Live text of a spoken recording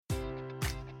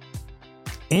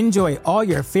Enjoy all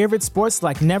your favorite sports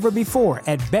like never before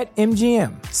at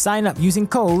BetMGM. Sign up using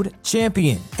code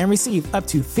CHAMPION and receive up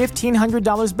to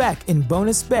 $1,500 back in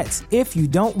bonus bets if you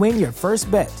don't win your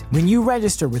first bet. When you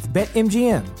register with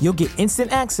BetMGM, you'll get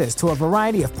instant access to a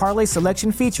variety of parlay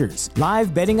selection features,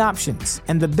 live betting options,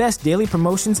 and the best daily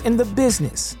promotions in the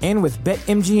business. And with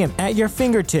BetMGM at your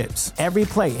fingertips, every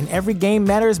play and every game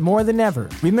matters more than ever.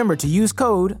 Remember to use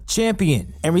code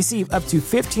CHAMPION and receive up to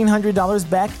 $1,500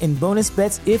 back in bonus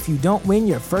bets if you don't win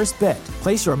your first bet.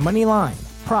 Place your money line,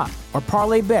 prop, or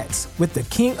parlay bets with the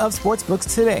king of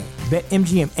sportsbooks today.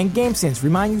 BetMGM and GameSense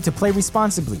remind you to play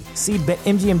responsibly. See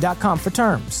BetMGM.com for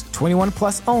terms. 21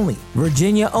 plus only.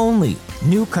 Virginia only.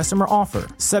 New customer offer.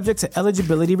 Subject to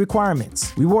eligibility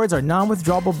requirements. Rewards are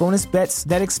non-withdrawable bonus bets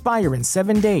that expire in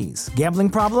 7 days. Gambling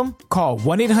problem? Call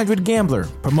 1-800-GAMBLER.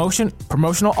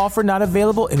 Promotional offer not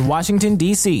available in Washington,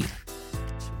 D.C.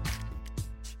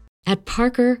 At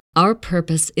Parker, our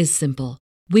purpose is simple.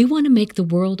 We want to make the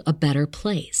world a better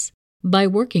place by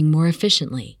working more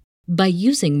efficiently, by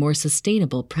using more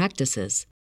sustainable practices,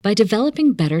 by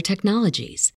developing better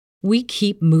technologies. We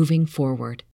keep moving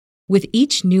forward. With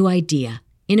each new idea,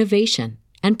 innovation,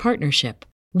 and partnership,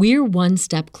 we're one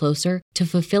step closer to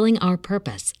fulfilling our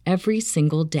purpose every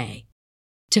single day.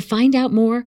 To find out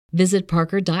more, visit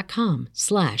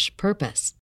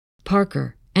parker.com/purpose.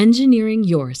 Parker, engineering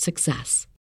your success.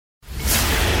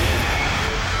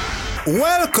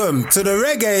 Welcome to the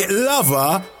Reggae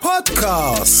Lover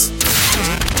Podcast.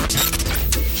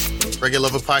 Reggae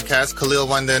Lover Podcast, Khalil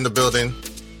Wanda in the building.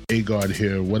 A-God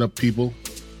here. What up, people?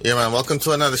 Yeah, man. Welcome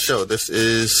to another show. This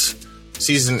is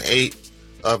season 8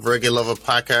 of Reggae Lover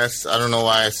Podcast. I don't know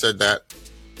why I said that.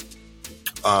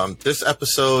 This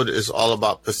episode is all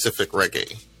about Pacific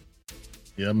reggae.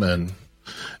 Yeah, man.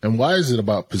 And why is it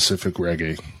about Pacific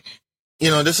reggae? You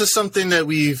know, this is something that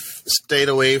we've stayed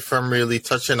away from really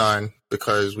touching on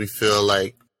because we feel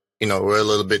like, you know, we're a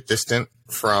little bit distant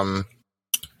from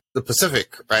the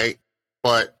Pacific, right?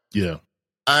 But yeah,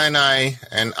 I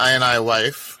and I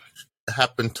wife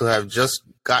happen to have just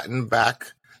gotten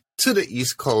back to the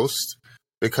East Coast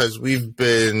because we've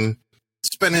been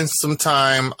spending some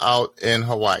time out in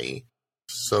Hawaii.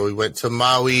 So we went to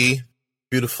Maui,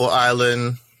 beautiful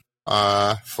island,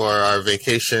 for our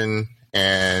vacation,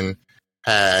 and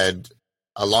had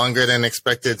a longer than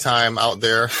expected time out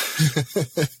there.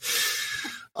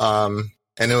 And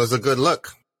it was a good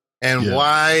look. And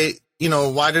why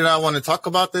did I want to talk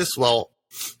about this? Well,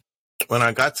 when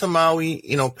I got to Maui,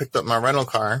 picked up my rental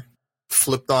car,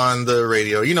 flipped on the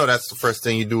radio. That's the first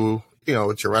thing you do,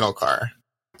 with your rental car.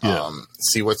 Yeah.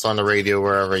 See what's on the radio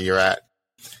wherever you're at.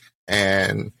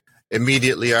 And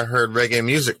immediately I heard reggae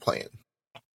music playing.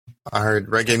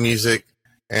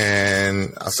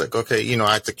 And I was like, okay,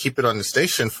 I had to keep it on the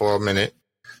station for a minute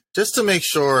just to make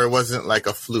sure it wasn't like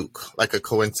a fluke, like a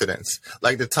coincidence.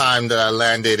 Like the time that I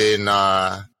landed in,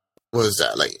 what was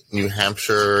that, like New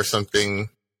Hampshire or something?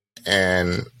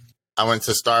 And I went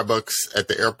to Starbucks at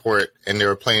the airport and they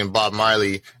were playing Bob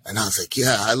Marley. And I was like,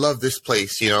 yeah, I love this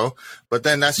place, But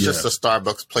then that's just a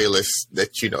Starbucks playlist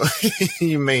that,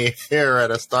 you may hear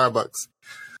at a Starbucks.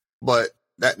 But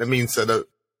that means that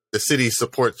the city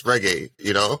supports reggae,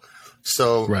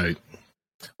 So right.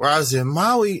 Where I was in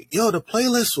Maui, the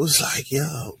playlist was like,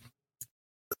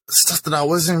 stuff that I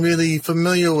wasn't really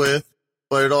familiar with,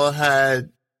 but it all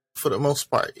had, for the most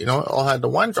part, it all had the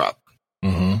one drop.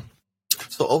 Mm-hmm.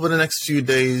 So over the next few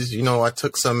days, I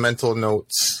took some mental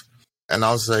notes and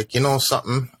I was like,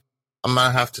 something, I'm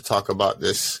going to have to talk about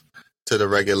this to the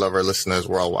Reggae Lover listeners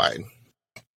worldwide.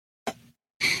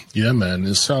 Yeah, man,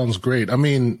 it sounds great. I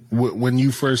mean, when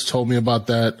you first told me about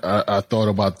that, I thought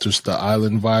about just the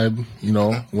island vibe,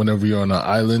 whenever you're on an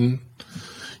island,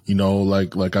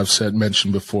 like I've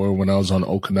mentioned before, when I was on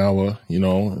Okinawa,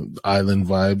 island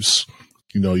vibes,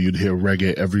 you'd hear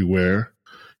reggae everywhere.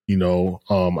 I know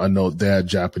they had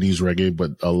Japanese reggae,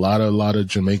 but a lot of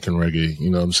Jamaican reggae,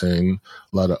 you know what I'm saying?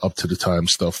 A lot of up to the time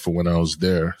stuff for when I was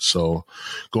there. So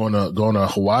going to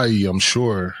Hawaii, I'm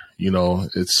sure,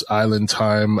 it's island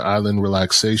time, island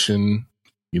relaxation,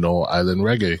 island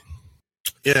reggae.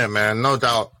 Yeah, man, no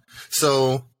doubt.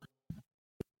 So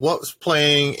what was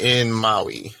playing in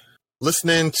Maui?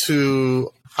 Listening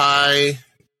to High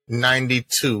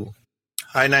 92.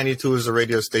 High 92 is a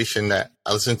radio station that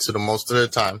I listen to the most of the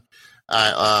time.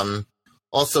 I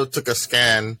also took a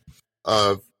scan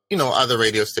of, other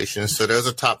radio stations. So there's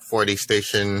a top 40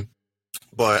 station,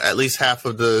 but at least half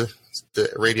of the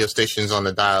radio stations on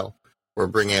the dial were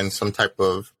bringing some type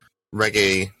of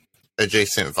reggae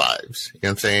adjacent vibes. You know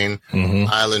what I'm saying?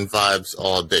 Mm-hmm. Island vibes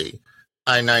all day.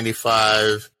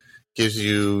 I-95 gives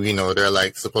you, they're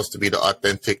like supposed to be the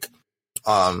authentic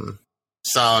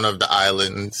sound of the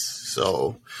islands.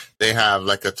 So they have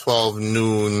like a 12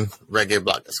 noon reggae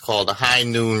block. It's called a high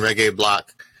noon reggae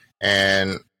block.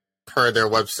 And per their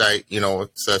website, it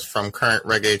says from current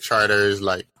reggae charters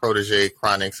like Protege,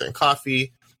 Chronics, and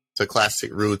Coffee to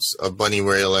classic roots of Bunny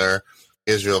Wailer,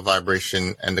 Israel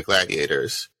Vibration, and the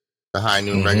Gladiators. The high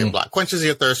noon reggae block quenches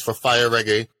your thirst for fire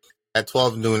reggae at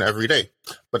 12 noon every day.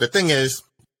 But the thing is,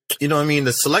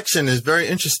 the selection is very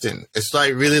interesting. It's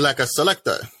like really like a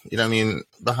selector,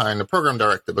 behind the program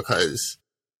director, because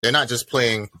they're not just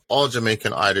playing all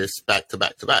Jamaican artists back to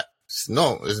back to back.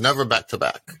 No, it's never back to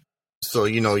back. So,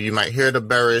 you might hear the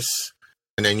Barris,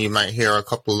 and then you might hear a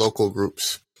couple local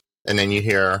groups, and then you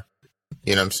hear,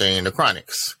 the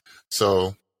Chronics.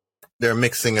 So they're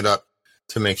mixing it up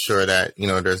to make sure that,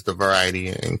 there's the variety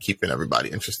and keeping everybody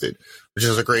interested, which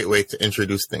is a great way to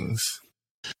introduce things.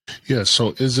 Yeah,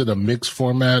 so is it a mixed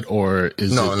format, or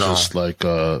is it just like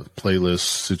a playlist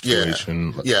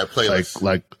situation? Yeah, playlist.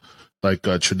 Like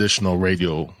a traditional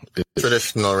radio.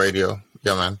 Traditional radio,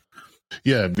 yeah, man.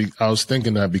 Yeah, I was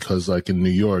thinking that because like in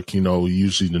New York,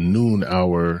 usually the noon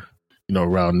hour,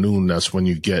 around noon, that's when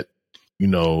you get, the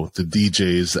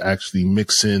DJs actually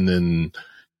mix in, and,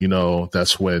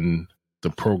 that's when the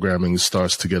programming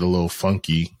starts to get a little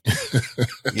funky.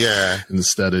 Yeah.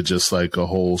 Instead of just like a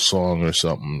whole song or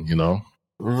something,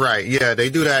 Right. Yeah, they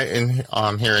do that in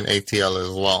here in ATL as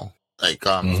well. Like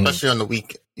especially on the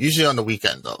usually on the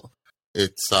weekend though.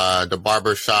 It's the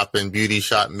barber shop and beauty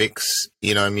shop mix,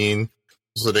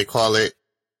 So they call it.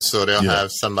 So they'll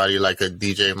have somebody like a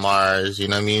DJ Mars,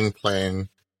 playing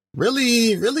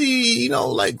really, really,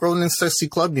 like grown and sexy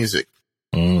club music.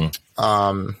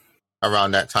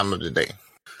 Around that time of the day.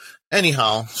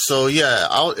 Anyhow, so yeah,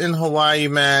 out in Hawaii,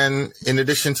 man, in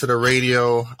addition to the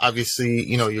radio, obviously,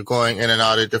 you're going in and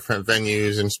out of different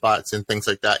venues and spots and things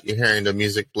like that. You're hearing the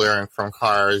music blaring from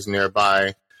cars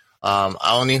nearby. I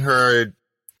only heard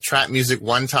trap music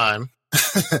one time,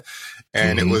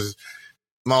 and it was,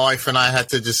 my wife and I had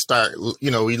to just start,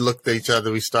 we looked at each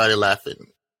other, we started laughing.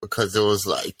 Because it was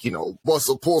like,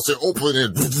 bustle pulse and open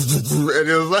and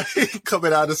it was like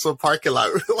coming out of some parking lot.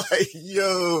 We're like,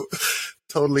 yo,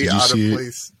 totally out of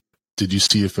place. Did you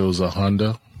see if it was a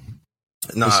Honda?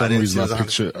 No, for some reason,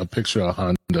 I picture a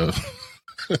Honda.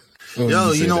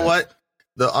 Yo, you know what?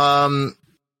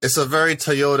 It's a very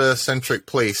Toyota centric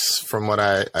place from what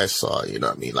I saw. You know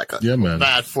what I mean? Like a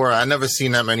bad I never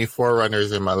seen that many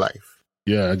 4Runners in my life.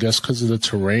 Yeah, I guess because of the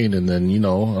terrain, and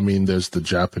then, there's the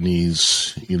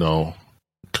Japanese,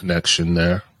 connection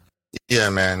there.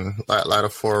 Yeah, man. A lot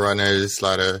of 4Runners, a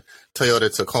lot of Toyota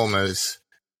Tacomas.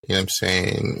 You know what I'm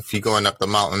saying? If you're going up the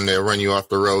mountain, they'll run you off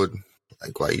the road.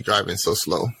 Like, why are you driving so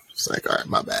slow? It's like, all right,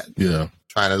 my bad. Yeah.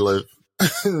 Trying to live,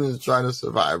 trying to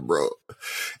survive, bro.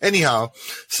 Anyhow,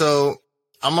 so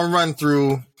I'm going to run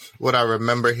through what I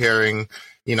remember hearing,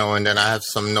 and then I have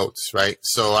some notes, right?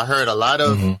 So I heard a lot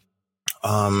of...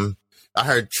 I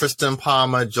heard Tristan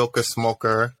Palmer, Joker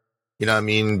Smoker,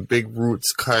 Big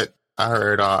Roots Cut. I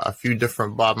heard a few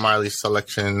different Bob Marley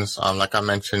selections. Like I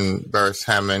mentioned, Beres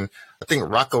Hammond. I think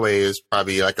Rockaway is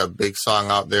probably like a big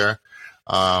song out there.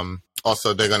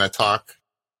 Also, They're Gonna Talk,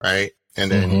 right?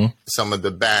 And then some of the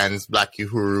bands, Black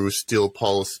Uhuru, Steel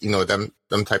Pulse,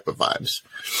 them type of vibes.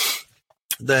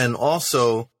 Then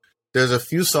also, there's a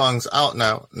few songs out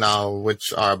now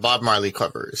which are Bob Marley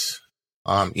covers.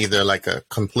 Either like a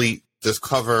complete just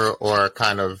cover or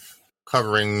kind of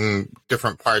covering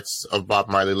different parts of Bob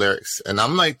Marley lyrics. And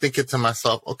I'm like thinking to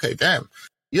myself, okay, damn,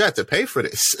 you had to pay for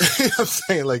this. You know what I'm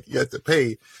saying? Like you had to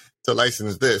pay to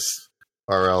license this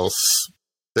or else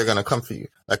they're going to come for you.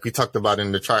 Like we talked about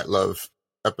in the Chart Love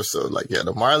episode. Like, yeah,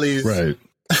 the Marleys, right.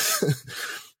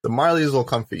 The Marleys will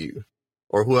come for you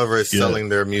or whoever is selling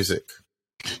their music.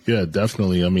 Yeah,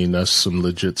 definitely. I mean, that's some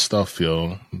legit stuff,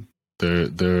 yo.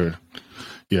 They're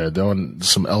on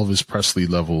some Elvis Presley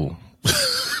level.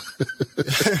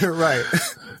 Right.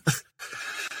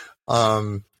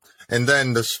 And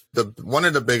then the one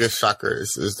of the biggest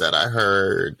shockers is that I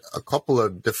heard a couple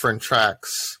of different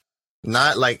tracks,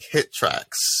 not like hit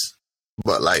tracks,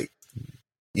 but like,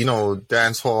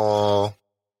 dance hall,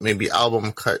 maybe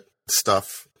album cut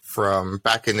stuff from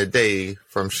back in the day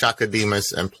from Shaka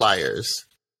Demus and Pliers.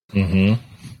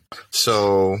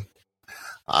 So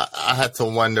I had to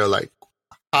wonder, like,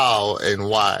 how and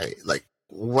why, like,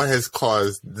 what has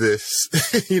caused this,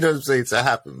 to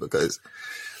happen? Because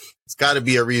it's got to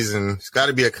be a reason. It's got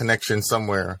to be a connection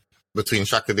somewhere between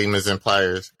Shaka Demus and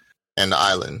Pliers and the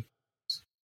island.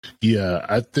 Yeah,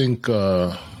 I think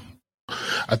what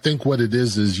it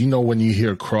is when you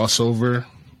hear crossover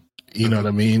You know what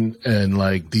I mean? And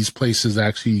like these places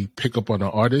actually pick up on the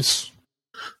artists.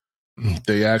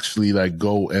 They actually like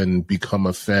go and become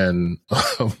a fan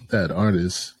of that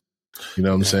artist. You know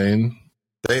what I'm saying?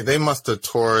 They must have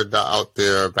toured out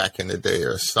there back in the day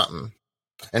or something.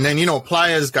 And then, you know,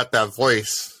 Playa's got that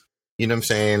voice. You know what I'm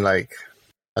saying? Like,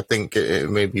 I think it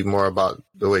may be more about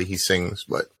the way he sings,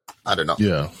 but I don't know.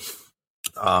 Yeah.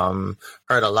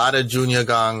 Heard a lot of Junior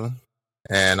Gong.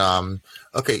 And,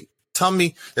 okay, tell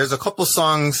me, there's a couple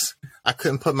songs I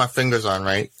couldn't put my fingers on,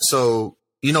 right? So,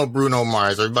 you know Bruno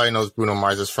Mars. Everybody knows Bruno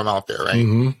Mars is from out there, right?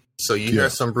 Mm-hmm. So you hear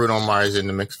some Bruno Mars in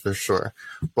the mix for sure.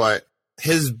 But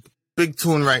his big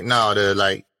tune right now, to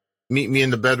like meet me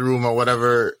in the bedroom or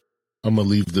whatever. I'm going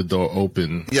to leave the door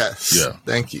open. Yes. Yeah.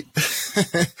 Thank you.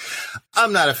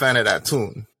 I'm not a fan of that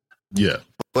tune. Yeah.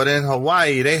 But in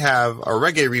Hawaii, they have a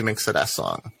reggae remix of that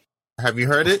song. Have you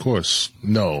heard it? Of course.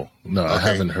 No, Okay. I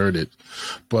haven't heard it.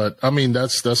 But I mean,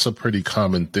 that's a pretty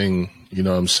common thing, you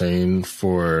know what I'm saying,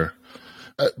 for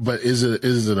but is it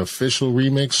an official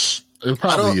remix? It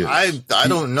probably is. I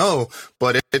don't know,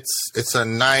 but it's a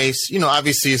nice, you know,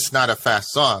 obviously it's not a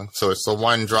fast song, so it's a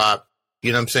one drop,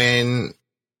 you know what I'm saying,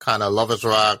 kind of lovers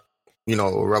rock, you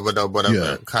know, rubber dub,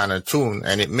 whatever kind of tune,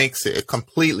 and it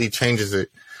completely changes it.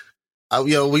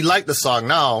 We like the song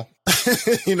now.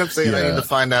 You know what I'm saying? I need to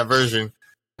find that version.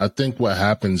 I think what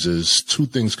happens is two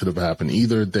things could have happened.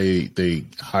 Either they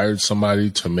hired somebody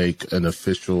to make an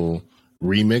official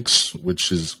remix,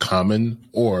 which is common,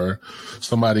 or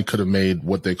somebody could have made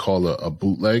what they call a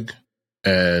bootleg.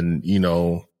 And, you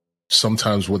know,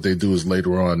 sometimes what they do is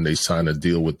later on they sign a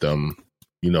deal with them,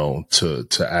 you know, to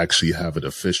actually have it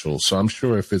official. So I'm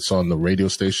sure if it's on the radio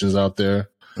stations out there,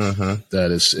 that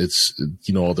it's,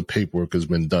 you know, all the paperwork has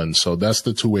been done. So that's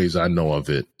the two ways I know of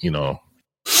it, you know.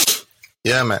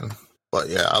 Yeah, man. But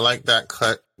yeah, I like that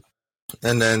cut.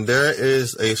 And then there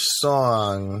is a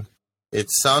song. It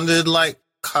sounded like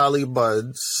Collie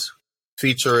Buddz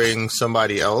featuring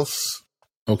somebody else.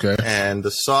 Okay. And the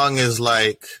song is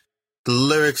like, the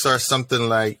lyrics are something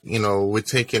like, you know, we're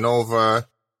taking over,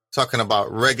 talking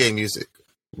about reggae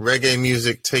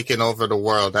music taking over the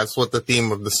world. That's what the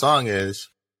theme of the song is.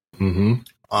 In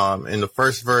the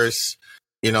first verse,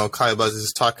 you know, Collie Buddz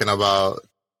is talking about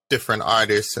different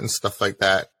artists and stuff like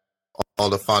that, all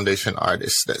the foundation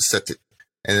artists that set it.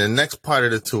 And the next part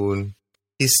of the tune,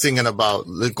 he's singing about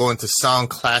going to sound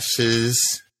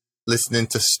clashes, listening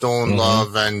to Stone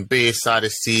Love and Bass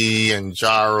Odyssey and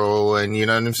Jaro, and you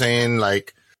know what I'm saying?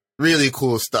 Like, really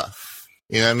cool stuff.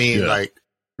 You know what I mean? Yeah. Like,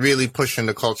 really pushing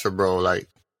the culture, bro. Like,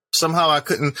 somehow I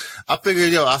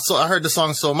figured, I heard the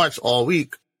song so much all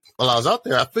week while I was out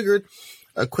there. I figured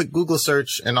a quick Google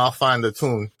search and I'll find the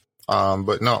tune.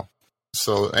 But no.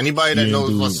 So anybody that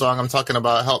knows what song I'm talking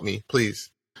about, help me, please.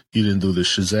 You didn't do the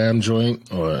Shazam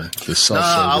joint or the self-service?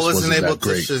 I wasn't able to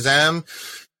great? Shazam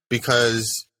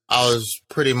because I was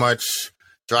pretty much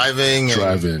driving. Yeah.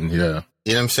 You know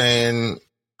what I'm saying?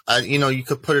 You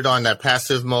could put it on that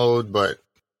passive mode, but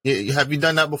have you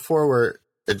done that before where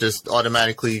it just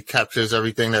automatically captures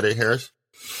everything that it hears?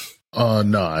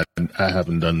 No, I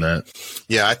haven't done that.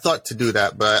 Yeah, I thought to do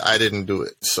that, but I didn't do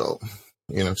it. So,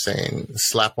 you know what I'm saying?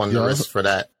 Slap on the wrist for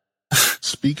that.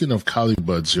 Speaking of Collie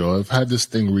Buddz, I've had this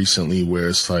thing recently where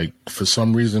it's like, for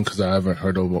some reason, because I haven't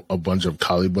heard of a bunch of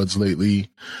Collie Buddz lately,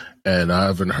 and I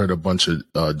haven't heard a bunch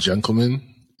of gentlemen,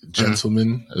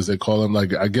 as they call them.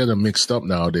 Like, I get them mixed up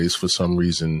nowadays for some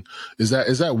reason. Is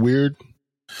that weird?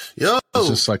 Yo, it's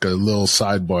just like a little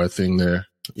sidebar thing there.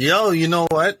 Yo, you know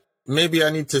what? Maybe I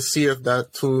need to see if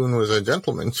that tune was a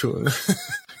gentleman tune.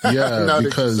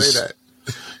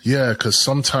 Yeah, because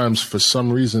sometimes for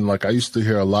some reason, like I used to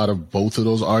hear a lot of both of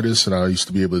those artists and I used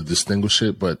to be able to distinguish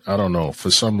it, but I don't know.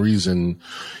 For some reason,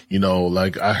 you know,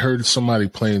 like I heard somebody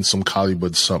playing some Collie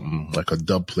Buddz something, like a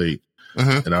dub plate.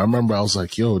 And I remember I was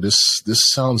like, yo, this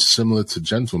sounds similar to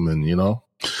Gentleman, you know?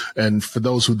 And for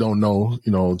those who don't know,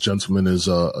 you know, Gentleman is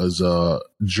a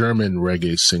German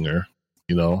reggae singer,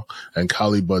 you know, and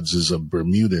Collie Buddz is a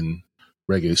Bermudan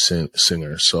reggae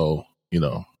singer. So, you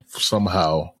know,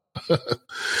 somehow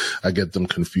I get them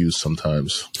confused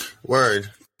sometimes.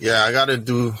 Word. Yeah, I got to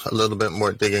do a little bit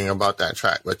more digging about that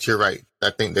track, but you're right. I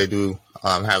think they do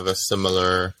have a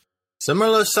similar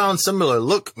sound, similar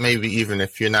look, maybe even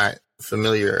if you're not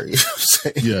familiar. You know what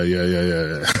I'm saying?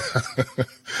 Yeah.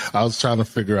 I was trying to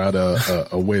figure out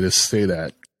a way to say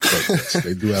that, but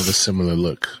they do have a similar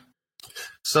look.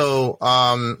 So,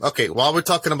 okay, while we're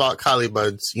talking about Collie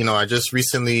Buddz, you know, I just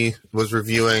recently was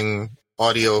reviewing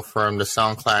audio from the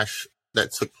sound clash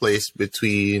that took place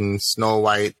between Snow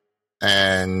White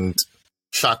and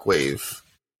Shockwave.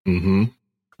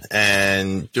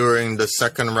 And during the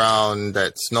second round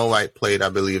that Snow White played, I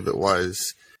believe it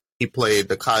was, he played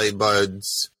the Kali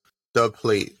Buds dub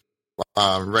plate,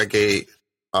 reggae,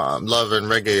 Love and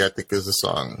Reggae, I think is the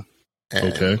song.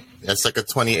 And Okay. it's like a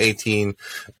 2018.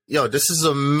 Yo, this is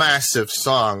a massive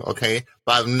song, okay?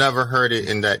 But I've never heard it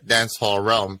in that dance hall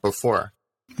realm before.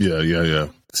 Yeah.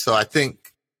 So I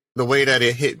think the way that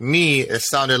it hit me, it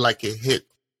sounded like it hit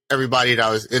everybody that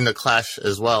was in the clash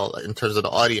as well, like, in terms of the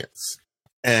audience.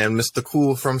 And Mr.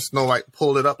 Cool from Snow White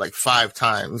pulled it up like 5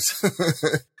 times.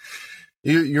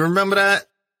 You remember that?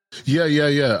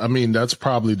 Yeah. I mean, that's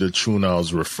probably the tune I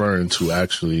was referring to,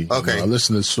 actually. Okay. I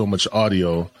listen to so much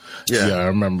audio. Yeah. I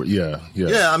remember. Yeah.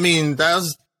 Yeah, I mean,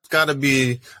 that's got to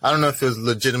be, I don't know if it was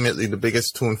legitimately the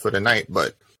biggest tune for the night,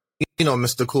 but, you know,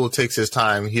 Mr. Cool takes his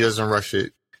time. He doesn't rush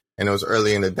it. And it was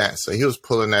early in the dance. So he was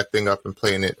pulling that thing up and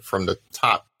playing it from the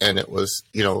top. And it was,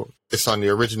 you know, it's on the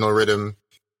original rhythm.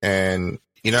 And,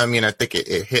 you know what I mean? I think it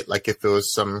hit like if it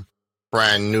was some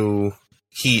brand new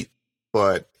heat,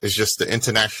 but it's just the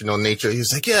international nature.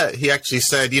 He's like, yeah, he actually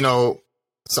said, you know,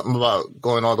 something about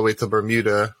going all the way to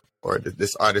Bermuda, or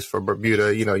this artist for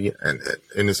Bermuda, you know,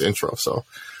 in his intro. So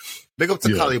big up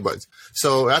to Kali Buds.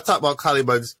 So I talk about Kali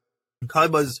Buds. Kali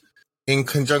Buds, in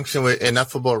conjunction with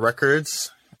Ineffable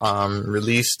Records,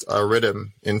 released a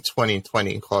rhythm in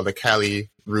 2020 called the Cali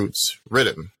Roots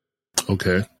Rhythm.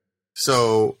 Okay.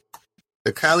 So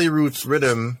the Cali Roots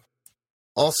Rhythm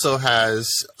also has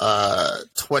a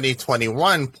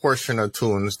 2021 portion of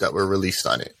tunes that were released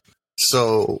on it.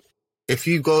 So if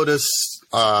you go to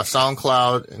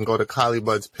SoundCloud and go to Kali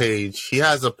Bud's page, he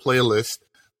has a playlist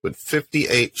with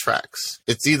 58 tracks.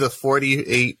 It's either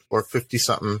 48 or 50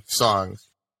 something songs,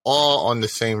 all on the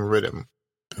same rhythm.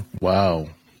 Wow.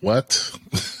 What?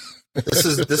 This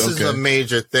is a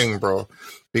major thing, bro,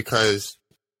 because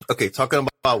talking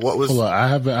about what was. Hold on, I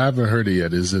haven't heard it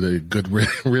yet. Is it a good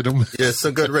rhythm? Yeah, it's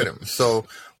a good rhythm. So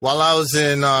while I was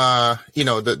in,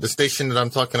 the station that I'm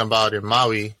talking about in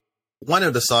Maui, one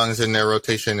of the songs in their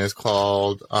rotation is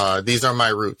called "These Are My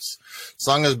Roots." The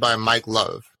song is by Mike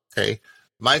Love. Okay,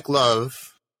 Mike Love.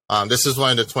 This is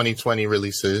one of the 2020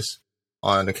 releases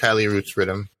on the Cali Roots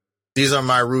Rhythm. "These Are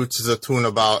My Roots" is a tune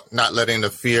about not letting the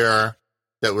fear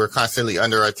that we're constantly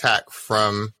under attack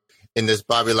from in this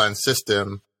Babylon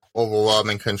system overwhelm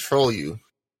and control you.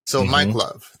 So Mike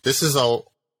Love, this is a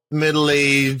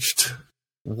middle-aged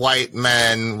white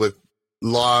man with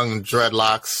long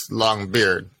dreadlocks, long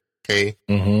beard. Okay.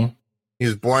 Mm-hmm. He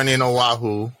was born in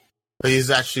Oahu, but he's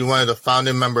actually one of the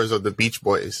founding members of the Beach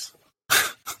Boys.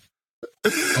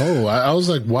 Oh, I was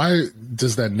like, why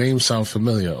does that name sound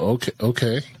familiar?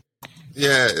 Okay.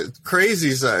 Yeah,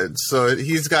 crazy side. So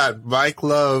he's got Mike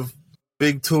Love,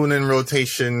 big tune in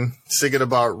rotation, singing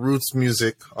about roots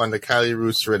music on the Cali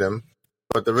Roots Rhythm.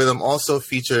 But the rhythm also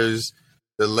features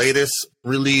the latest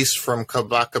release from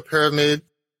Kabaka Pyramid,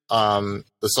 the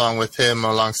song with him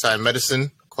alongside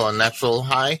Medicine called Natural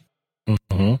High.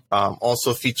 Mm-hmm.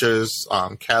 Also features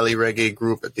Cali reggae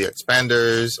group at the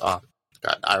Expanders.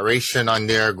 Got Iration on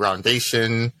there,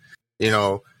 Groundation,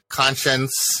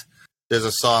 Conscience. There's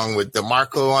a song with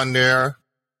DeMarco on there.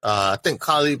 I think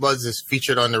Kali Buds is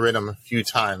featured on the rhythm a few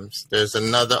times. There's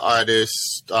another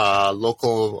artist,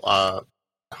 local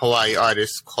Hawaii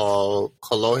artist called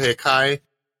Kolohe Kai,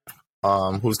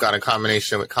 who's got a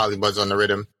combination with Kali Buds on the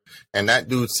rhythm. And that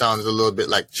dude sounds a little bit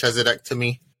like Chezidek to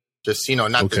me. Just,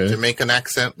 not the Jamaican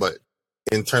accent, but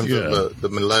in terms of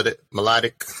the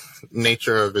melodic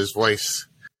nature of his voice.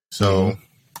 So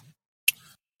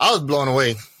I was blown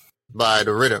away by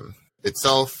the rhythm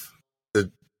itself,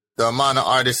 the amount of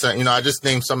artists, I just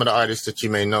named some of the artists that you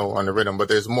may know on the rhythm, but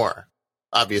there's more.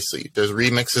 Obviously, there's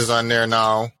remixes on there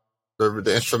now.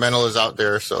 The instrumental is out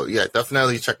there, so yeah,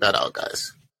 definitely check that out,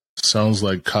 guys. Sounds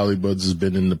like Kali Buds has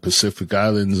been in the Pacific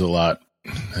Islands a lot,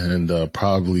 and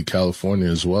probably California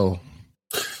as well.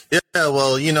 Yeah,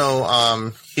 well,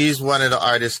 he's one of the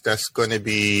artists that's going to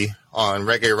be on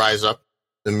Reggae Rise Up,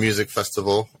 the music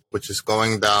festival, which is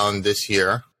going down this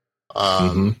year.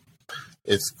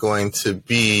 It's going to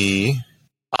be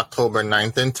October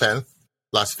 9th and 10th,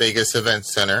 Las Vegas Event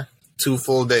Center, 2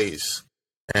 full days.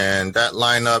 And that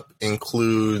lineup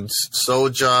includes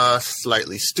Soulja,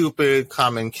 Slightly Stupid,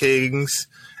 Common Kings,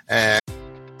 and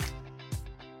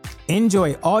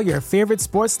Enjoy all your favorite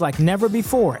sports like never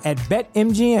before at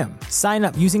BetMGM. Sign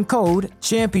up using code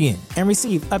CHAMPION and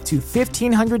receive up to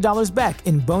 $1,500 back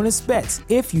in bonus bets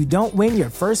if you don't win your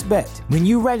first bet. When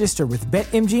you register with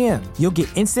BetMGM, you'll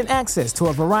get instant access to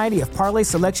a variety of parlay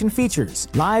selection features,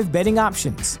 live betting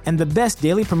options, and the best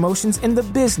daily promotions in the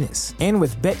business. And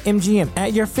with BetMGM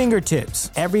at your fingertips,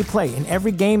 every play and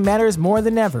every game matters more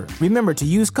than ever. Remember to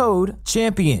use code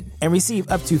CHAMPION and receive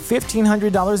up to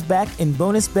 $1,500 back in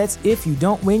bonus bets if you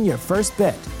don't win your first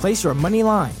bet. Place your money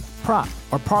line, prop,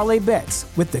 or parlay bets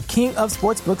with the king of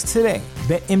sportsbooks today.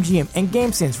 BetMGM and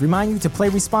GameSense remind you to play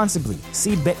responsibly.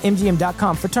 See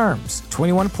BetMGM.com for terms.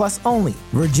 21 plus only.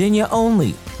 Virginia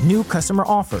only. New customer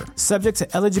offer. Subject to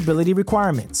eligibility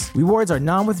requirements. Rewards are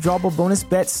non-withdrawable bonus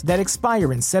bets that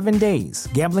expire in 7 days.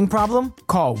 Gambling problem?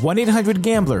 Call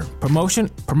 1-800-GAMBLER.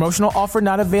 Promotional offer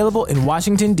not available in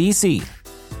Washington, D.C.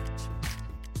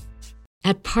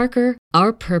 At Parker,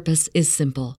 our purpose is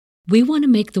simple. We want to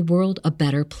make the world a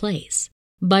better place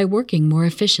by working more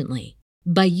efficiently,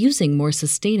 by using more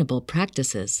sustainable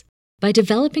practices, by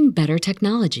developing better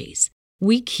technologies.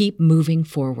 We keep moving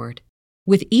forward.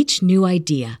 With each new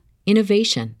idea,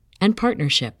 innovation, and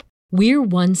partnership, we're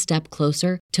one step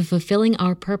closer to fulfilling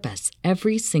our purpose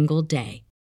every single day.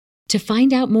 To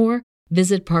find out more,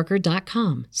 visit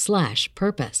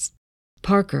parker.com/purpose.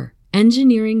 Parker,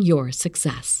 engineering your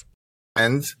success.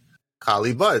 And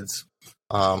Collie Buddz.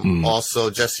 Also,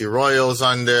 Jesse Royals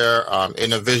on there,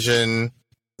 Innovision,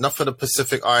 enough of the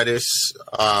Pacific artists,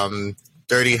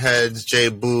 Dirty Heads, Jay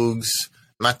Boogs,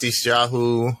 Matisse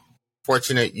Yahoo,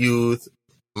 Fortunate Youth,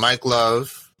 Mike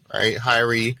Love, right,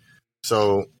 Hyrie.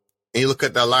 So you look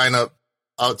at that lineup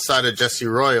outside of Jesse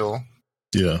Royal.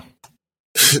 Yeah.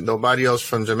 Nobody else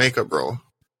from Jamaica, bro.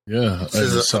 Yeah,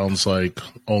 it sounds like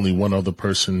only one other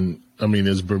person. I mean,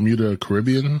 is Bermuda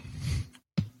Caribbean?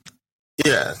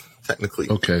 Yeah, technically.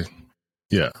 Okay.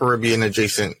 Yeah. Caribbean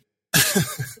adjacent.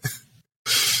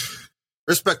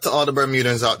 Respect to all the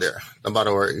Bermudans out there. Don't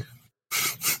bother worry.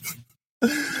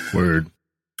 Word.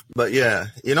 But yeah,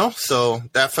 so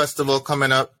that festival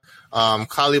coming up.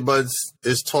 Collie Buddz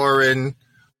is touring.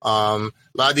 A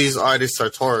lot of these artists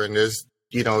are touring. There's,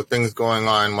 things going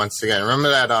on once again. Remember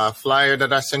that flyer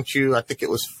that I sent you? I think it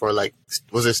was for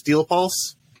was it Steel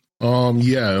Pulse?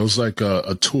 Yeah, it was like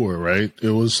a tour, right? It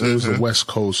was the West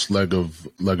Coast leg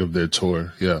of their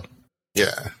tour. Yeah.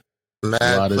 Yeah.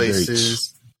 Mad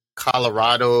places,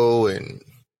 Colorado and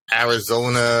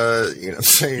Arizona, you know what I'm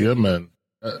saying? Yeah, man.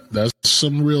 That's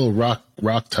some real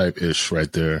rock type ish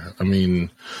right there. I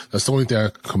mean, that's the only thing I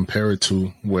can compare it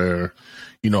to where,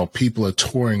 people are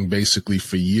touring basically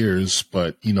for years,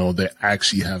 but, they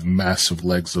actually have massive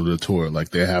legs of the tour. Like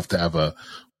they have to have a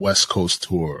West Coast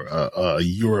tour, a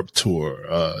Europe tour,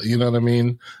 you know what I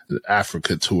mean?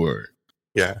 Africa tour.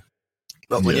 Yeah.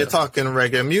 But when you're talking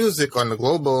reggae music on the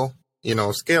global,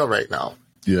 scale right now.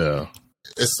 Yeah.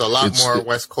 It's a lot more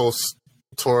West Coast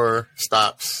tour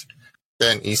stops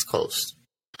than East Coast.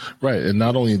 Right. And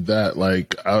not only that,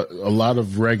 like a lot of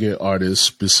reggae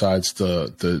artists besides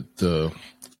the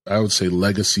I would say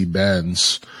legacy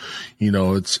bands,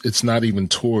 it's not even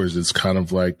tours. It's kind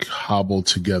of like hobbled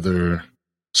together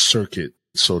circuit,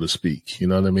 so to speak. You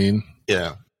know what I mean?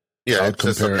 Yeah. Yeah. I'd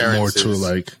compare it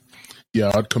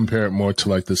more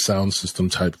to the sound system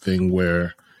type thing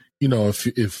where,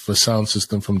 if a sound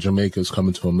system from Jamaica is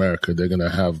coming to America, they're going to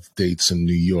have dates in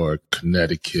New York,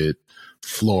 Connecticut,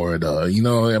 Florida.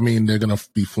 They're going to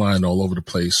be flying all over the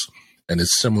place. And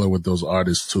it's similar with those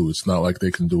artists too. It's not like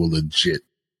they can do a legit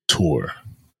tour.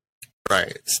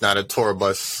 Right. It's not a tour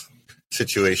bus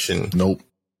situation. Nope.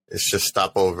 It's just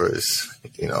stopovers,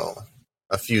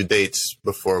 a few dates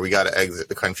before we got to exit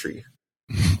the country.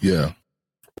 Yeah.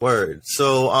 Word.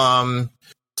 So,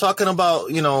 talking about,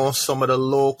 some of the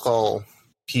local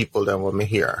people that were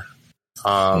here.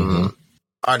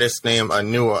 Artist named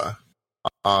Anua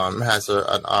has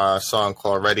a song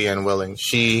called Ready and Willing.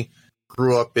 She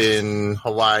grew up in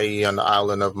Hawaii on the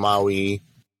island of Maui,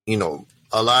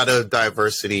 a lot of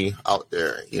diversity out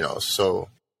there, so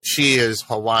she is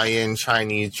Hawaiian,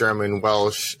 Chinese, German,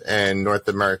 Welsh, and North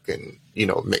American,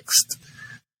 mixed.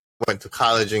 Went to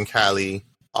college in Cali.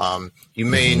 You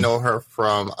may know her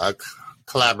from a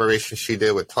collaboration she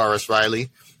did with Taurus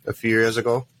Riley a few years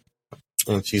ago.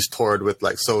 And she's toured with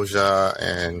like Soulja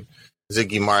and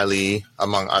Ziggy Marley,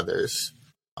 among others.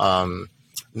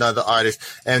 Another artist.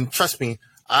 And trust me,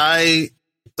 I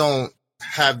don't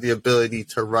have the ability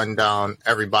to run down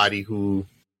everybody who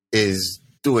is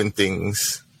doing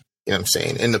things,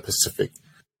 in the Pacific.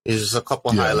 There's just a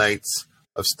couple highlights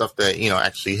of stuff that,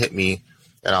 actually hit me.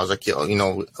 And I was like, I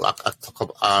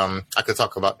could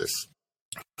talk about this.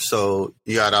 So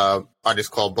you got a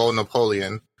artist called Bo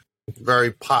Napoleon,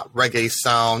 very pop reggae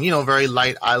sound, very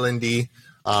light islandy.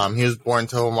 He was born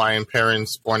to Hawaiian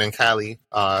parents, born in Cali.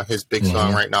 His big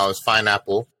song right now is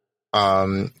Pineapple.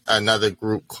 Another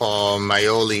group called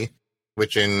Maioli,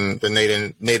 which in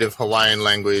the native Hawaiian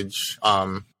language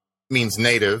means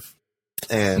native.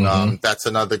 And that's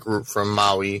another group from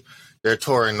Maui. They're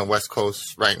touring the West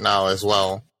Coast right now as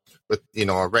well with, a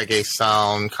reggae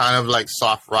sound, kind of like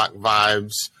soft rock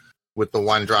vibes with the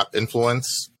One Drop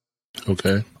influence.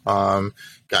 Okay.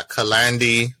 Got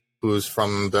Kalandi, who's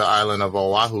from the island of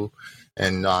Oahu,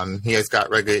 and he has got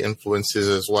reggae influences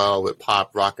as well with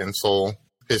pop, rock, and soul.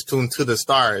 His tune To the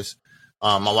Stars,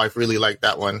 my wife really liked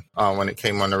that one when it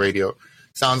came on the radio.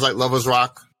 Sounds like Lovers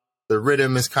Rock. The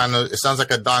rhythm is it sounds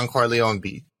like a Don Corleone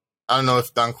beat. I don't know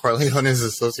if Don Corleone is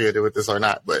associated with this or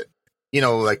not, but,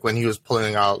 like when he was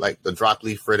pulling out like the drop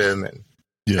leaf rhythm and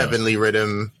heavenly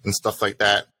rhythm and stuff like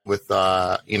that with,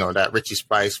 that Richie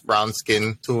Spice brown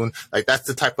skin tune, like that's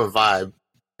the type of vibe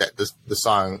that the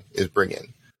song is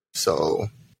bringing. So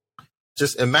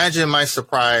just imagine my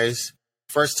surprise,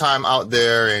 first time out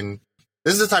there, and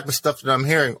this is the type of stuff that I'm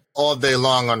hearing all day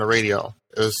long on the radio.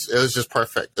 It was just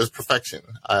perfect. It was perfection.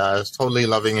 I was totally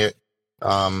loving it.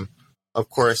 Of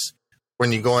course,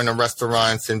 when you go into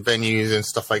restaurants and venues and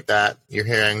stuff like that, you're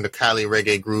hearing the Cali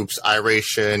reggae groups,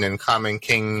 Iration and Common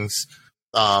Kings,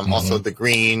 also The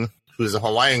Green, who's a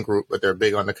Hawaiian group, but they're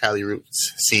big on the Cali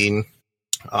roots scene.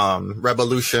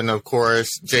 Revolution, of course,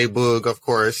 J Boog, of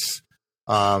course.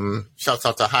 Shouts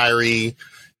out to Hyrie,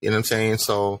 you know what I'm saying?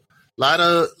 So lot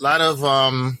of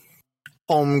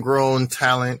homegrown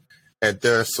talent that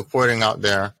they're supporting out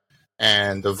there,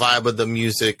 and the vibe of the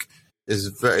music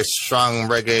is very strong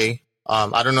reggae.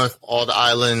 I don't know if all the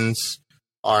islands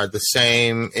are the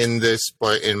same in this,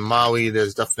 but in Maui,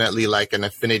 there's definitely like an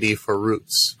affinity for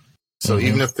roots. So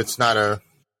even if it's not a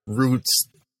roots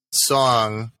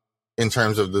song in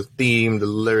terms of the theme, the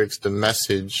lyrics, the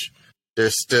message,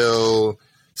 there's still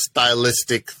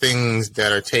stylistic things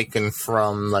that are taken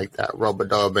from like that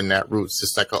rub-a-dub and that roots.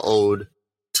 It's like an ode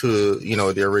to,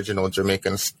 the original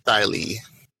Jamaican style.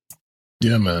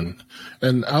 Yeah, man.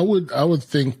 And I would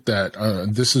think that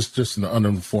this is just an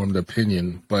uninformed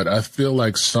opinion, but I feel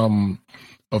like some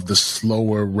of the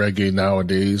slower reggae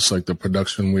nowadays, like the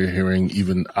production we're hearing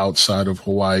even outside of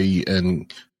Hawaii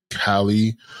and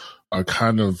Cali, are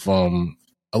kind of a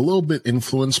little bit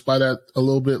influenced by that, a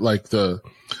little bit like this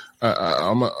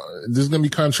is going to be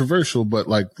controversial, but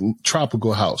like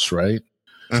tropical house, right?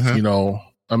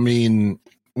 I mean,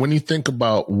 when you think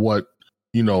about what,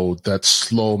 that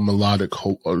slow melodic,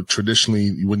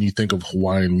 traditionally when you think of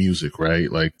Hawaiian music, right?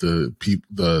 Like the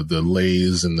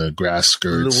leis and the grass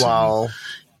skirts.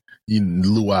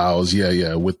 Luau's,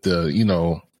 yeah. With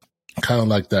the, kind of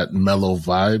like that mellow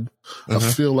vibe. I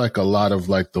feel like a lot of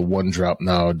like the One Drop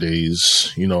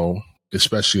nowadays,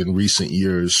 especially in recent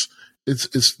years,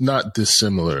 it's not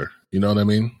dissimilar. You know what I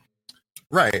mean?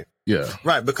 Right. Yeah.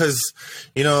 Right. Because,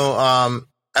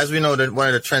 as we know, that one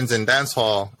of the trends in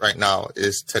dancehall right now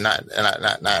is to not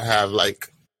have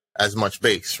like as much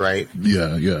bass, right?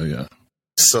 Yeah.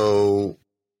 So,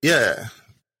 yeah,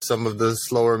 some of the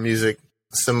slower music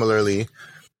similarly,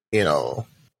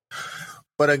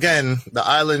 But again, the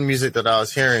island music that I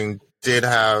was hearing did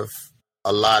have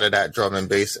a lot of that drum and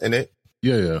bass in it.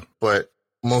 Yeah. But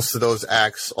most of those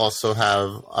acts also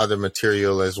have other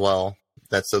material as well.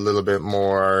 That's a little bit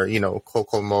more,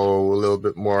 Kokomo, a little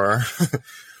bit more,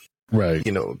 right?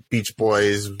 Beach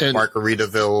Boys, and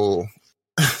Margaritaville.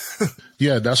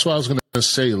 Yeah, that's what I was going to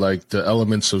say. Like the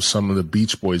elements of some of the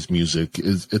Beach Boys music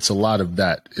it's a lot of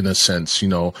that in a sense. I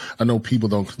know people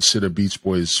don't consider Beach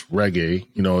Boys reggae.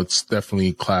 It's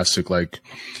definitely classic, like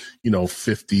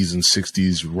 50s and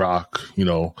 60s rock.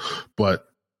 But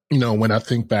when I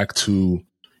think back to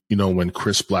when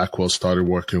Chris Blackwell started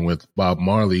working with Bob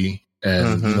Marley.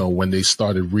 And, when they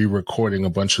started re-recording a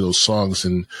bunch of those songs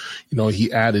and,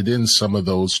 he added in some of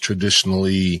those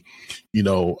traditionally,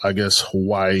 I guess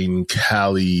Hawaiian,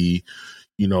 Cali,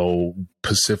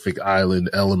 Pacific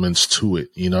Island elements to it.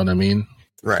 You know what I mean?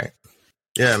 Right.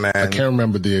 Yeah, man. I can't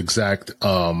remember the exact,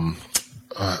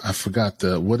 I forgot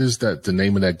what is that? The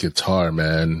name of that guitar,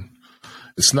 man.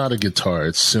 It's not a guitar.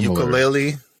 It's similar.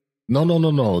 Ukulele?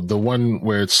 No. The one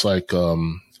where it's like,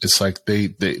 it's like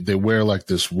they wear like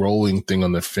this rolling thing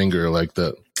on their finger, like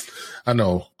I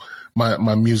know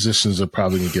my musicians are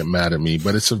probably gonna get mad at me,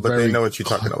 but it's but they know what you're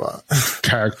talking about.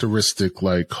 Characteristic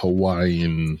like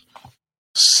Hawaiian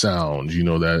sound,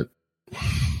 that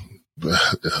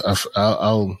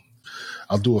I'll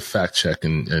do a fact check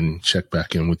and check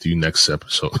back in with you next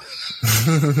episode.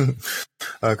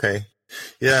 Okay.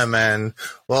 Yeah, man.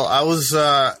 Well, I was,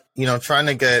 trying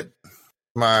to get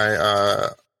my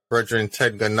brethren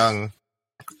Ted Ganung,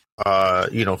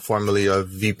 formerly of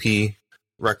VP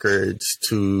Records,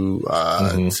 to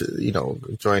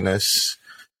join us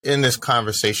in this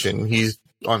conversation. He's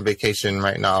on vacation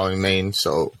right now in Maine,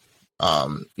 so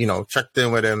checked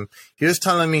in with him. He was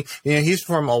telling me, he's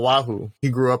from Oahu. He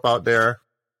grew up out there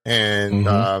and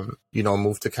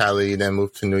moved to Cali, then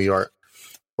moved to New York.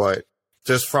 But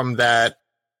just from that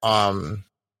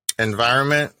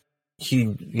environment, he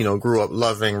grew up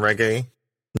loving reggae,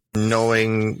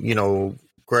 knowing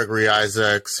Gregory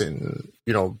Isaacs and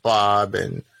Bob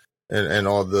and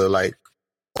all the like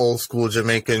old school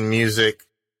Jamaican music,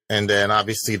 and then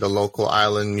obviously the local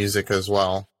island music as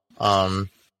well.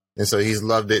 And so he's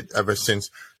loved it ever since.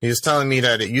 He was telling me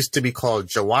that it used to be called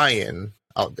Jawaiian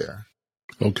out there.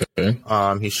 Okay.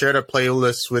 He shared a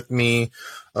playlist with me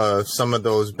of some of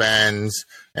those bands,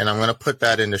 and I'm going to put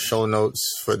that in the show notes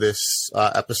for this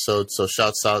episode. So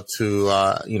shouts out to,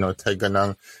 Ted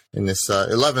Ganung in this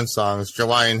 11 songs.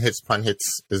 Jawaiian Hits Pun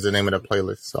Hits is the name of the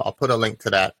playlist. So I'll put a link to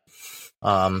that.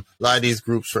 A lot of these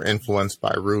groups were influenced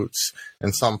by roots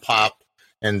and some pop.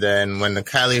 And then when the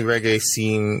Cali reggae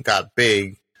scene got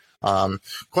big,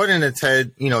 according to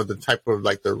Ted, the type of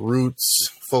like the roots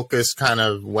focus kind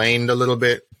of waned a little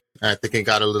bit. I think it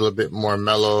got a little bit more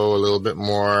mellow, a little bit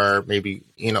more maybe,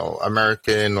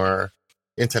 American or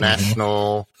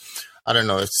international. I don't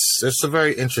know. It's a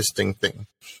very interesting thing.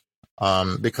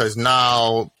 Because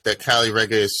now that Cali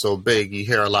reggae is so big, you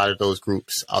hear a lot of those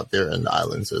groups out there in the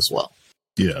islands as well.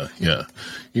 Yeah, yeah.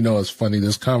 It's funny.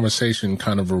 This conversation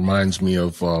kind of reminds me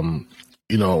of,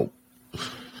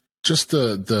 just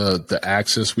the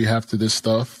access we have to this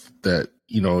stuff that,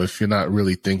 if you're not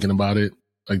really thinking about it,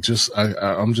 like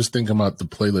I'm just thinking about the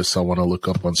playlists I want to look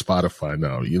up on Spotify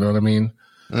now. You know what I mean?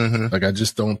 Mm-hmm. Like, I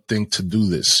just don't think to do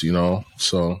this,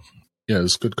 So, yeah,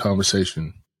 it's good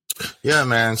conversation. Yeah,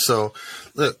 man. So,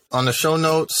 look, on the show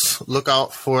notes, look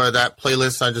out for that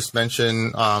playlist I just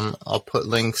mentioned. I'll put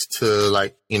links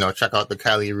to, check out the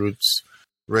Cali Roots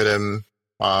Rhythm.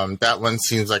 That one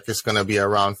seems like it's going to be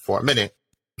around for a minute.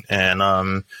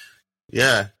 And,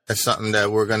 that's something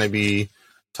that we're going to be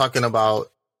talking about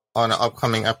on an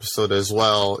upcoming episode as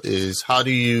well, is how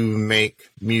do you make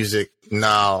music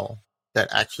now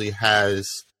that actually has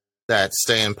that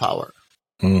staying power?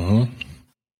 Mm-hmm.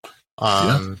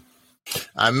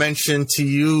 I mentioned to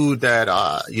you that,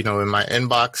 in my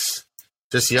inbox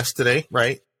just yesterday,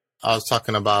 right? I was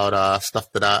talking about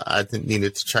stuff that I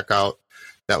needed to check out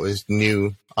that was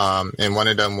new. And one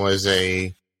of them was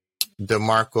a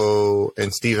DeMarco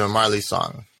and Stephen Marley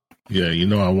song. Yeah,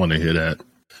 I want to hear that.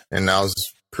 And that was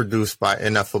produced by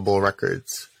Ineffable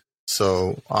Records.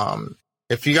 So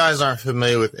if you guys aren't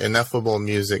familiar with Ineffable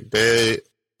Music, they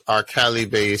are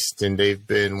Cali-based, and they've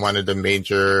been one of the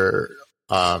major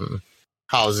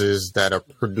houses that are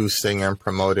producing and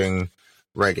promoting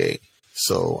reggae.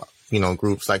 So,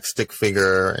 groups like Stick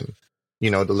Figure and,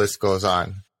 the list goes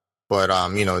on. But,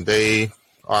 they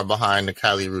are behind the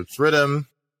Cali Roots Rhythm.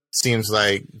 Seems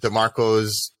like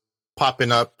DeMarco's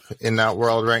popping up in that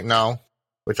world right now,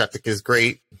 which I think is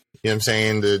great. You know what I'm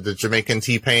saying? The Jamaican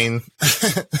T-Pain.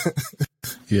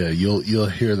 Yeah, you'll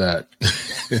hear that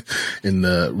in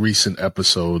the recent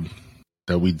episode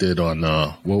that we did on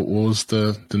what was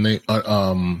the name?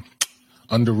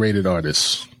 Underrated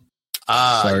artists.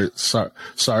 Sorry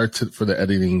for the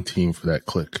editing team for that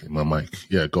click in my mic.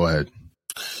 Yeah, go ahead.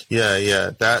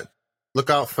 Yeah. Look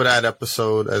out for that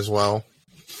episode as well.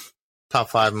 Top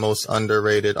 5 most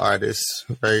underrated artists.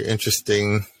 Very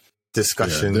interesting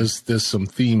discussion. Yeah, there's some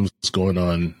themes going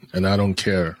on, and I don't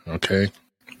care. Okay.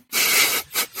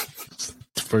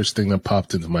 The first thing that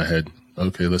popped into my head.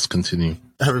 Okay, let's continue.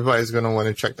 Everybody's gonna want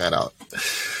to check that out.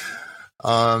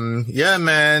 Yeah,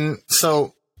 man.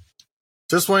 So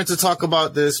just wanted to talk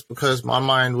about this because my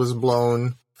mind was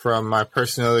blown from my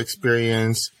personal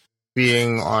experience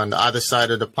being on the other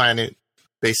side of the planet,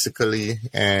 basically,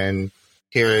 and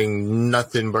hearing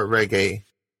nothing but reggae.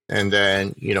 And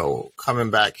then, coming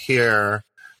back here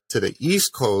to the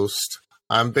East Coast,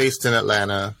 I'm based in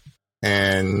Atlanta,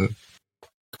 and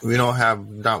we don't have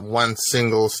not one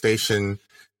single station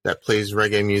that plays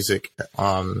reggae music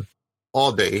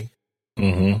all day.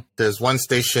 Mm-hmm. There's one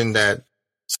station that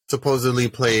supposedly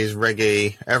plays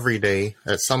reggae every day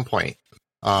at some point,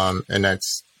 and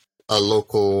that's a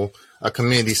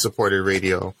community-supported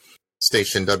radio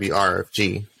station,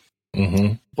 WRFG.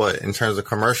 Mm-hmm. But in terms of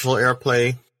commercial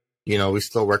airplay, we're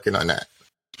still working on that.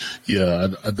 Yeah,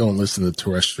 I don't listen to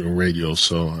terrestrial radio,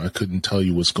 so I couldn't tell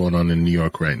you what's going on in New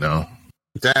York right now.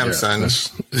 Damn, son.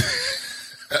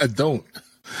 I don't.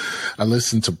 I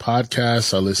listen to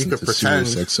podcasts. I listen to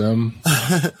Sirius XM.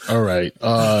 All right.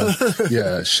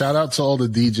 Yeah. Shout out to all the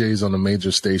DJs on the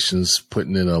major stations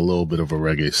putting in a little bit of a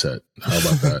reggae set. How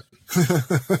about that?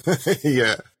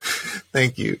 Yeah.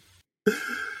 Thank you.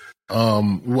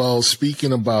 Well,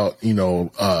 speaking about,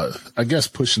 I guess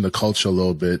pushing the culture a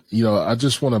little bit, I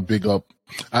just want to big up.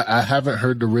 I haven't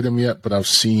heard the rhythm yet, but I've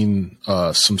seen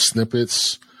some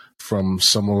snippets from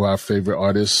some of our favorite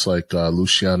artists like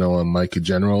Luciano and Mikey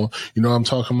General. You know what I'm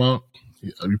talking about?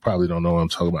 You probably don't know what I'm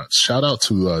talking about. Shout out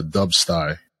to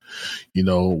Dubstyle,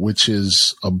 which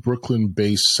is a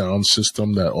Brooklyn-based sound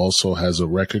system that also has a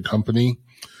record company.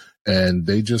 And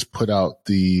they just put out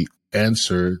the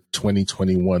Answer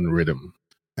 2021 rhythm.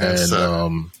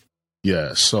 And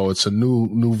yeah, so it's a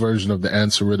new version of the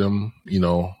Answer rhythm.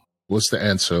 What's the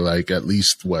Answer? Like at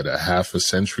least a half a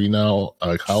century now?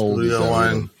 Like how old is that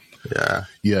rhythm?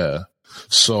 Yeah.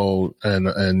 So, and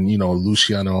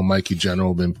Luciano and Mikey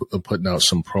General have been putting out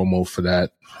some promo for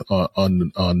that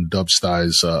on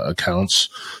Dubstyle's accounts.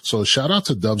 So shout out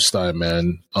to Dubstyle,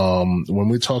 man. When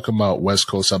we're talking about West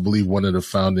Coast, I believe one of the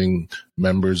founding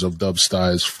members of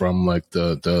Dubstyle is from like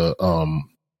the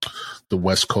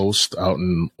West Coast out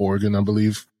in Oregon, I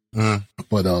believe.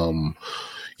 But,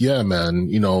 yeah, man,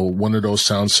 one of those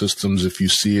sound systems, if you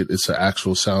see it, it's an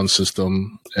actual sound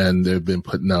system, and they've been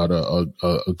putting out a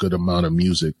good amount of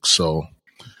music. So,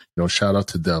 shout out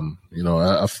to them.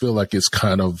 I feel like it's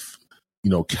kind of,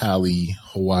 Cali,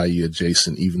 Hawaii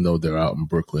adjacent, even though they're out in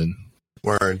Brooklyn.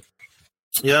 Word.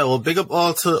 Yeah, well, big up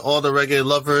to all the reggae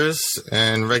lovers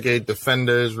and reggae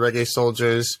defenders, reggae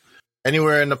soldiers,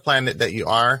 anywhere in the planet that you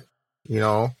are.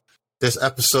 This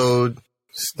episode,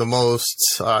 it's the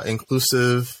most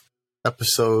inclusive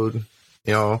episode,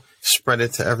 spread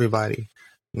it to everybody.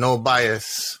 No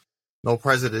bias, no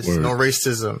prejudice, no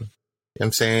racism. You know what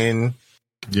I'm saying?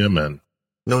 Yeah, man.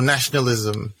 No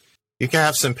nationalism. You can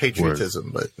have some patriotism,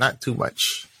 but not too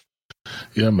much.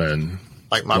 Yeah, man.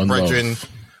 Like my brethren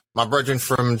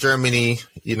from Germany,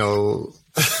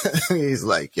 he's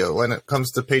like, when it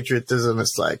comes to patriotism,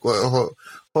 it's like, well,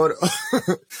 hold on.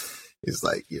 It's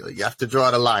like, you have to draw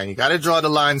the line. You got to draw the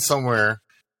line somewhere.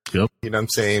 Yep. You know what I'm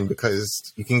saying?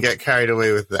 Because you can get carried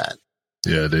away with that.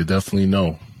 Yeah, they definitely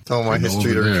know. Don't want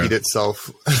history to repeat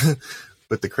itself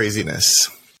with the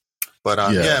craziness. But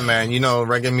yeah, man,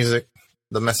 reggae music,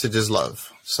 the message is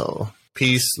love. So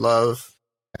peace, love.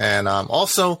 And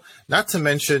also, not to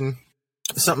mention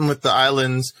something with the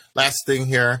islands. Last thing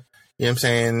here, you know what I'm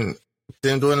saying?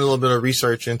 Been doing a little bit of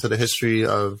research into the history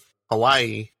of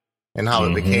Hawaii and how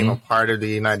it became a part of the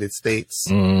United States.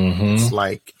 It's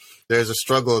like there's a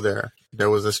struggle there. There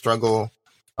was a struggle.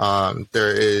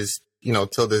 There is,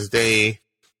 till this day,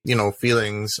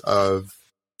 feelings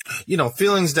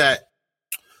that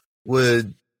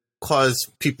would cause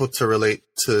people to relate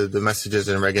to the messages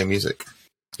in reggae music.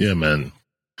 Yeah, man.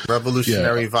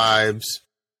 Revolutionary vibes,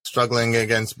 struggling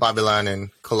against Babylon and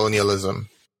colonialism.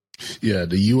 Yeah,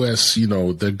 the U.S.,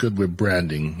 they're good with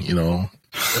branding,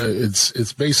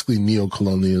 It's basically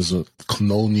neo-colonialism.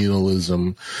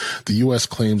 The U.S.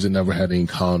 claims it never had any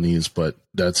colonies, but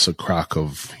that's a crock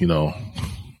of,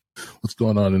 what's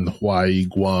going on in Hawaii,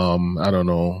 Guam, I don't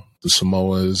know, the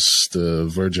Samoas, the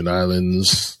Virgin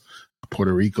Islands,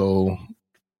 Puerto Rico,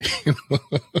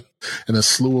 and a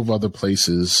slew of other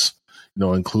places,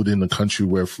 including the country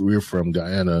where we're from,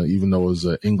 Guyana, even though it was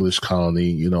an English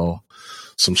colony,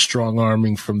 some strong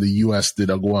arming from the U.S. did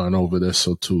Aguan over there,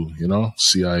 so too,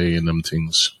 CIA and them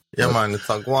things. Yeah, man, it's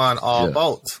Aguan all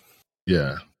about.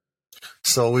 Yeah.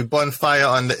 So we burn fire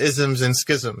on the isms and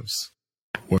schisms.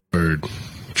 Word.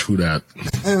 True that.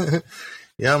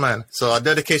 Yeah, man. So a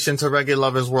dedication to reggae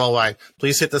lovers worldwide.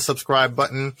 Please hit the subscribe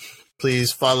button.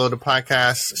 Please follow the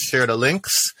podcast. Share the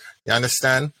links. You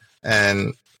understand?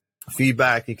 And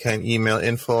feedback, you can email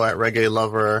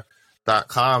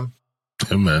info@reggaelover.com.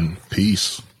 Amen.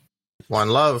 Peace. One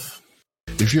love.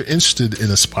 If you're interested in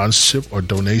a sponsorship or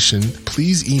donation,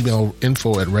 please email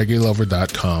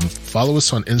info@reggaelover.com. Follow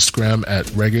us on Instagram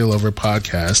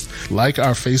 @reggaeloverpodcast. Like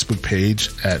our Facebook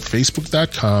page at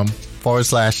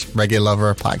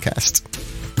facebook.com/reggaeloverpodcast.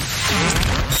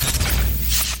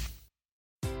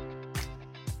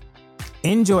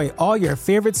 Enjoy all your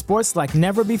favorite sports like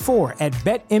never before at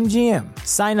BetMGM.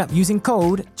 Sign up using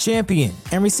code CHAMPION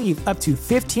and receive up to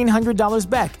 $1,500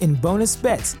 back in bonus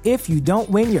bets if you don't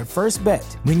win your first bet.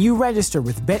 When you register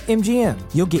with BetMGM,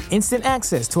 you'll get instant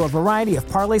access to a variety of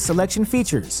parlay selection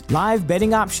features, live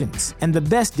betting options, and the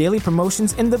best daily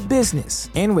promotions in the business.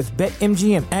 And with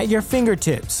BetMGM at your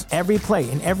fingertips, every play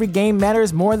and every game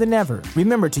matters more than ever.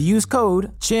 Remember to use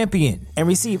code CHAMPION and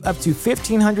receive up to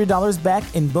 $1,500 back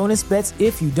in bonus bets $50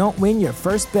 if you don't win your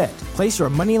first bet. Place your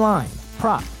money line,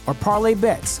 prop, or parlay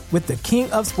bets with the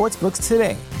king of sportsbooks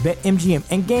today. BetMGM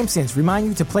and GameSense remind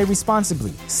you to play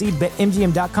responsibly. See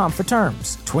BetMGM.com for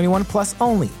terms. 21 plus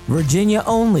only. Virginia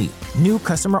only. New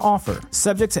customer offer.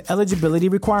 Subject to eligibility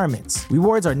requirements.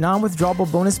 Rewards are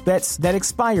non-withdrawable bonus bets that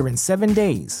expire in 7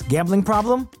 days. Gambling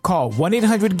problem? Call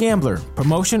 1-800-GAMBLER.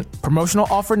 Promotional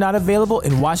offer not available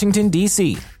in Washington,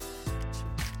 D.C.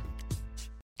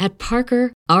 At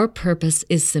Parker, our purpose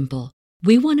is simple.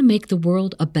 We want to make the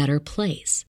world a better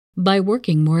place by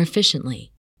working more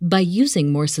efficiently, by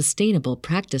using more sustainable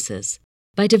practices,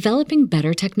 by developing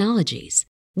better technologies.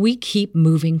 We keep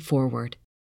moving forward.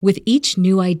 With each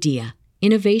new idea,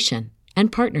 innovation,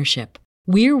 and partnership,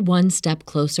 we're one step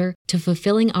closer to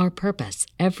fulfilling our purpose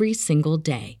every single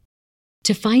day.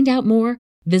 To find out more,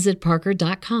 visit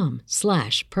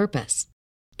parker.com/purpose.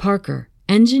 Parker,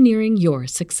 engineering your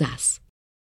success.